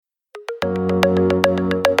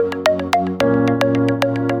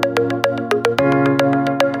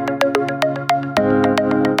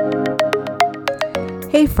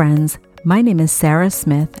friends. My name is Sarah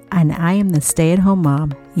Smith, and I am the stay-at-home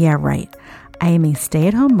mom. Yeah, right. I am a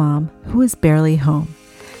stay-at-home mom who is barely home,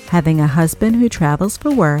 having a husband who travels for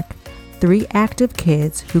work, 3 active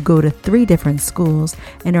kids who go to 3 different schools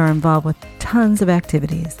and are involved with tons of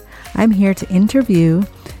activities. I'm here to interview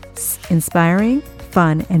inspiring,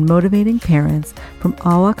 fun, and motivating parents from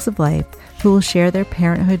all walks of life who will share their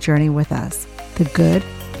parenthood journey with us. The good,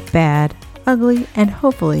 bad, ugly, and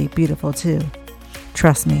hopefully beautiful too.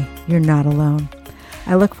 Trust me, you're not alone.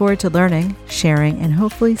 I look forward to learning, sharing, and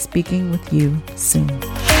hopefully speaking with you soon.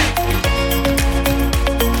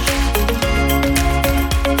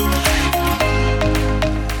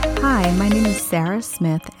 Hi, my name is Sarah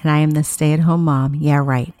Smith, and I am the stay-at-home mom. Yeah,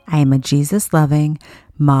 right. I am a Jesus-loving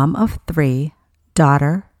mom of 3,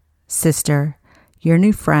 daughter, sister, your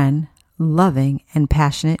new friend, loving and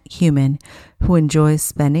passionate human who enjoys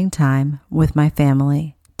spending time with my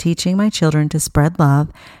family, teaching my children to spread love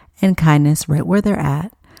and kindness right where they're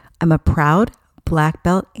at. I'm a proud black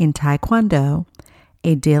belt in Taekwondo,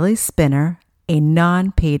 a daily spinner, a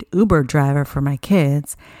non-paid Uber driver for my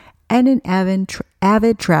kids, and an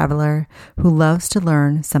avid traveler who loves to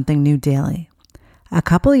learn something new daily. A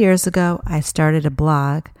couple years ago, I started a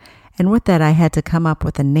blog, and with that, I had to come up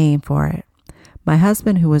with a name for it. My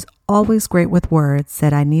husband, who was always great with words,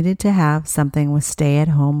 said I needed to have something with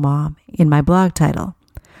stay-at-home mom in my blog title.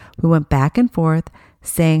 We went back and forth,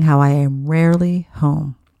 saying how I am rarely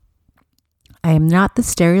home. I am not the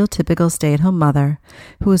stereotypical stay-at-home mother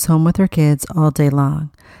who is home with her kids all day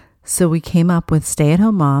long. So we came up with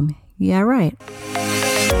stay-at-home mom. Yeah, right.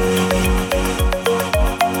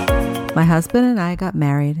 My husband and I got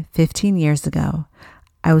married 15 years ago.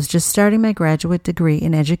 I was just starting my graduate degree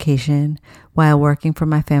in education while working for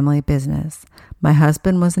my family business. My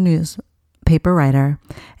husband was a newspaper writer,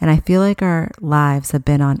 and I feel like our lives have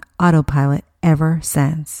been on autopilot ever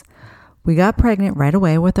since. We got pregnant right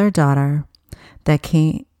away with our daughter. That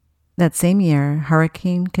same year,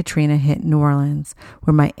 Hurricane Katrina hit New Orleans,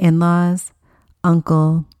 where my in-laws,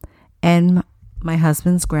 uncle, and my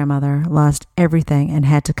husband's grandmother lost everything and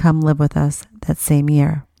had to come live with us that same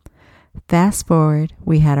year. Fast forward,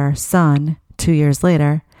 we had our son 2 years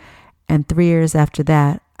later, and 3 years after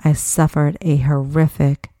that, I suffered a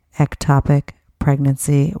horrific ectopic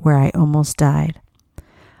pregnancy where I almost died.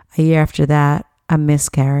 A year after that, a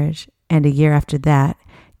miscarriage, and a year after that,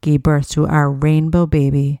 gave birth to our rainbow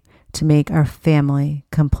baby to make our family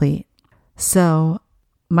complete. So,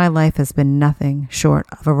 my life has been nothing short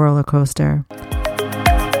of a roller coaster.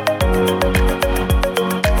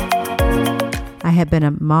 I have been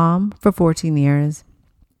a mom for 14 years,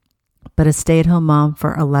 but a stay-at-home mom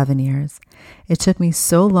for 11 years. It took me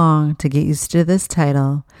so long to get used to this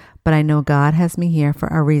title, but I know God has me here for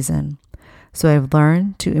a reason. So I've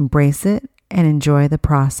learned to embrace it and enjoy the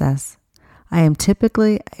process. I am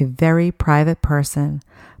typically a very private person,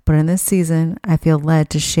 but in this season, I feel led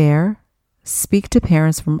to share, speak to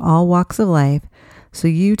parents from all walks of life, so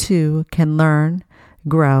you too can learn,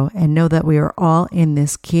 grow, and know that we are all in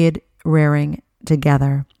this kid rearing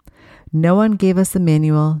together. No one gave us a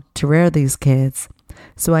manual to rear these kids,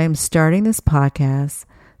 so I am starting this podcast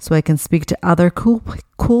so I can speak to other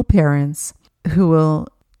cool parents who will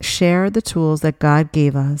share the tools that God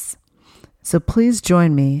gave us. So please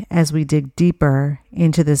join me as we dig deeper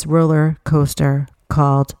into this roller coaster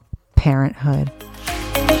called parenthood.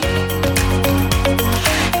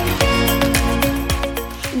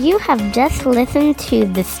 You have just listened to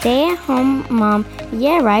the Stay-at-Home Mom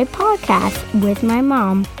Yeah Right podcast with my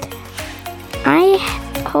mom. I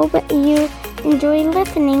hope you enjoy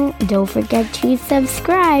listening. Don't forget to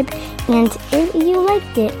subscribe. And if you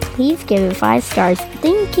liked it, please give it 5 stars.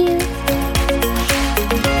 Thank you.